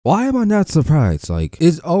Why am I not surprised? Like,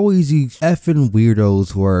 it's always these effing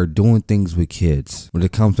weirdos who are doing things with kids when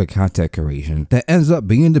it comes to content creation that ends up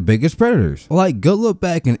being the biggest predators. Like, go look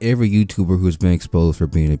back in every YouTuber who's been exposed for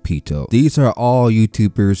being a pedo. These are all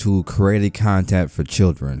YouTubers who created content for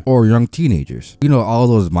children or young teenagers. You know, all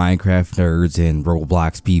those Minecraft nerds and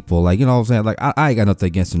Roblox people, like, you know what I'm saying? Like, I ain't got nothing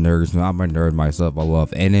against the nerds. I'm a nerd myself. I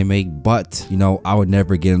love anime, but, you know, I would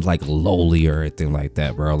never get into like loli or anything like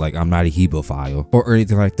that, bro. Like, I'm not a hebephile or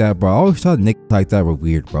anything like that, bro. I always thought niggas like that were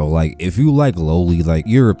weird, bro. Like, if you like loli, like,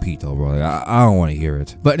 you're a pedo, bro. Like, I don't want to hear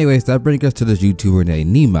it. But anyways, that brings us to this YouTuber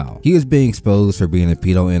named Nemao. He is being exposed for being a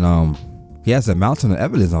pedo, and he has a mountain of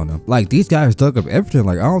evidence on him. Like, these guys dug up everything.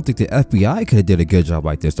 Like, I don't think the FBI could have did a good job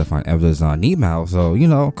like this to find evidence on Nemao. So, you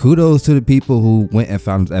know, kudos to the people who went and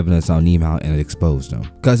found evidence on Nemao and exposed him.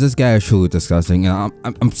 Because this guy is truly disgusting, and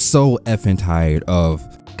I'm so effing tired of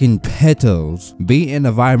pedos be in the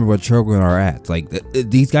environment where children are at. Like,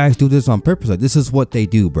 these guys do this on purpose. Like, this is what they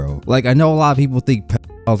do, bro. Like, I know a lot of people think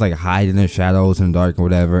pedophiles like hide in their shadows in the dark or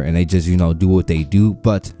whatever, and they just, you know, do what they do,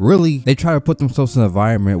 but really they try to put themselves in an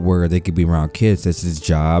environment where they could be around kids. This is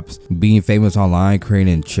jobs, being famous online,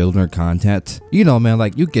 creating children content. You know, man,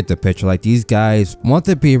 like, you get the picture. Like, these guys want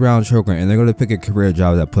to be around children, and they're going to pick a career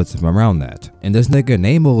job that puts them around that. And this nigga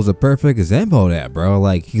Nemao is a perfect example of that, bro.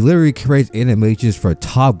 Like, he literally creates animations for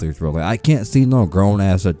toddlers, bro. Like, I can't see no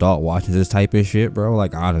grown-ass adult watching this type of shit, bro.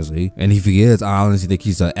 Like, honestly. And if he is, I honestly think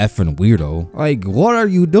he's a effing weirdo. Like, what are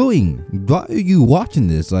you doing? Why are you watching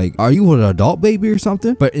this? Like, are you an adult baby or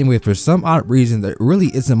something? But anyway, for some odd reason, there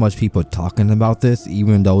really isn't much people talking about this,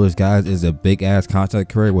 even though this guy is a big-ass content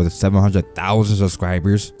creator with 700,000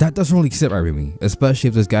 subscribers. That doesn't really sit right with me, especially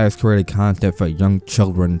if this guy has created content for young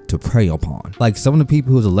children to prey upon. Like, some of the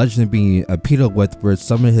people who's alleged to be a pedo with were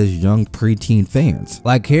some of his young preteen fans.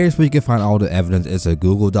 Like, here's where you can find all the evidence. It's a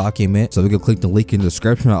Google document, so we can click the link in the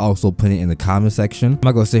description. I'll also put it in the comment section. I'm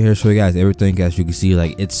not gonna sit here and show you guys everything. As you can see,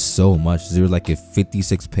 like, it's so much. There's like a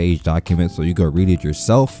 56-page document, so you go read it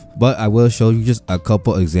yourself, but I will show you just a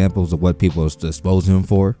couple examples of what people are exposing him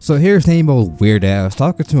for. So here's Nemo's weird ass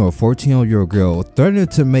talking to a 14-year-old girl, threatening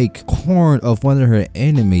to make porn of one of her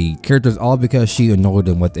anime characters, all because she annoyed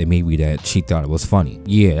them with a movie that she thought it was funny.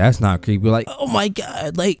 Yeah, that's not creepy. Like, oh my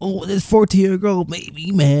god, like, oh, this 14-year-old girl made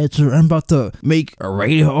me mad, so I'm about to make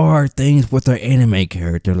rated R things with her anime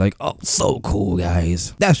character. Like, oh, so cool,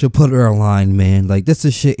 guys. That should put her online, man. Like, this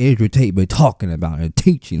is shit Andrew Tate been talking about and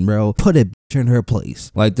teaching, bro. Put it in her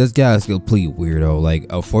place. Like, this guy is a complete weirdo. Like,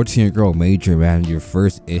 a 14-year-old major, man, your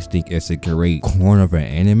first instinct is to create corn of an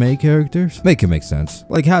anime characters. Make it make sense.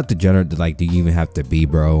 Like, how degenerate like do you even have to be,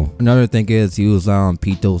 bro? Another thing is, he was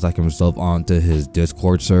pedos like himself onto his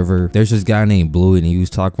Discord server. There's this guy named Blue, and he was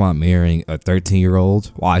talking about marrying a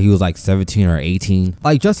 13-year-old while he was like 17 or 18.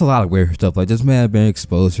 Like, just a lot of weird stuff. Like, this man had been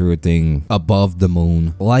exposed to everything above the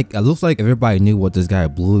moon. Like, it looks like everybody knew what this guy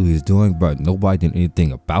Blue is doing, but nobody did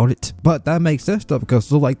anything about it. But that makes sense though, because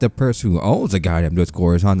so like the person who owns the goddamn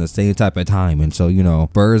Discord is on the same type of time, and so, you know,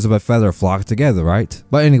 birds of a feather flock together, right?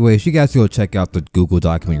 But anyways, you guys go check out the Google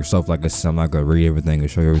document yourself. Like I said, I'm not gonna read everything and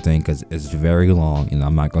show you everything because it's very long, and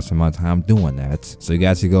I'm not gonna spend my time doing that. So you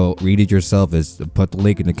guys can go read it yourself. Is put the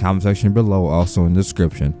link in the comment section below, also in the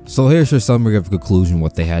description. So here's your summary of conclusion,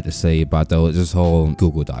 what they had to say about this whole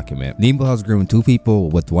Google document. Nemao has groomed 2 people,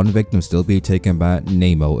 with 1 victim still being taken by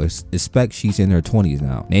Nemao. Expect she's in her 20s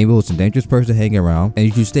now. Nemao is a dangerous person to hang around, and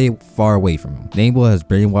you should stay far away from him. Nemao has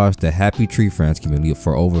brainwashed the Happy Tree Friends community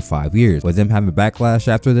for over 5 years. With them having backlash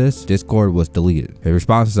after this, Discord was deleted. His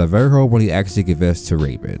responses are very horrible when he actually confessed to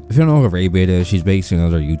raybid. If you don't know what raybid is, she's basically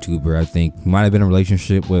another YouTuber. I think might have been in a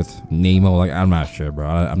relationship with Nemao. Like, I'm not sure, bro.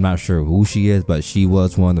 I'm not sure who she is, but she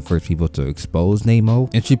was one of the first people to expose Nemao,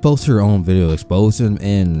 and she posted her own video exposing him,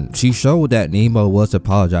 and she showed that Nemao was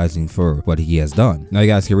apologizing for what he has done. Now you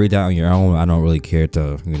guys can read that on your own. I don't really care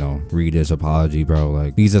to, you know, read his apology, bro.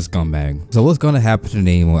 Like, he's a scumbag. So what's gonna happen to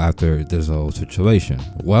Nemao after this whole situation?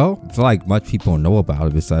 Well, it's like much people know about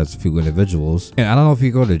it besides a few individuals, and I don't know if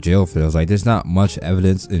you go to jail for this. Like, there's not much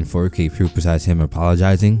evidence in 4K proof besides him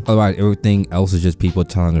apologizing. Otherwise, everything else is just people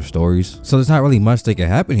telling their stories. So there's not really much that can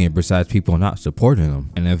happen here besides people not supporting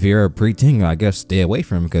him. And if you're a preteen, I guess stay away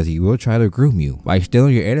from him, because he will try to groom you. Like,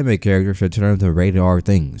 stealing your anime character should turn into rated R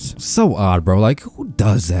things. So odd, bro. Like, who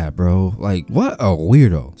does that, bro? Like, what a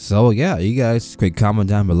weirdo. So yeah, you guys quick comment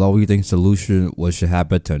down below what you think solution what should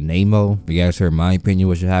happen to Nemao. If you guys heard my opinion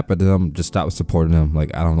what should happen to them, just stop supporting them.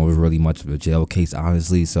 Like, I don't know if it's really much of a jail case,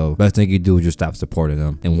 honestly. So best thing you do is just stop supporting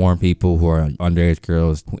them and warn people who are underage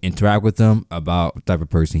girls who interact with them about the type of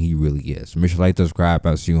person he really is. Make sure to like, subscribe.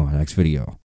 I'll see you on the next video.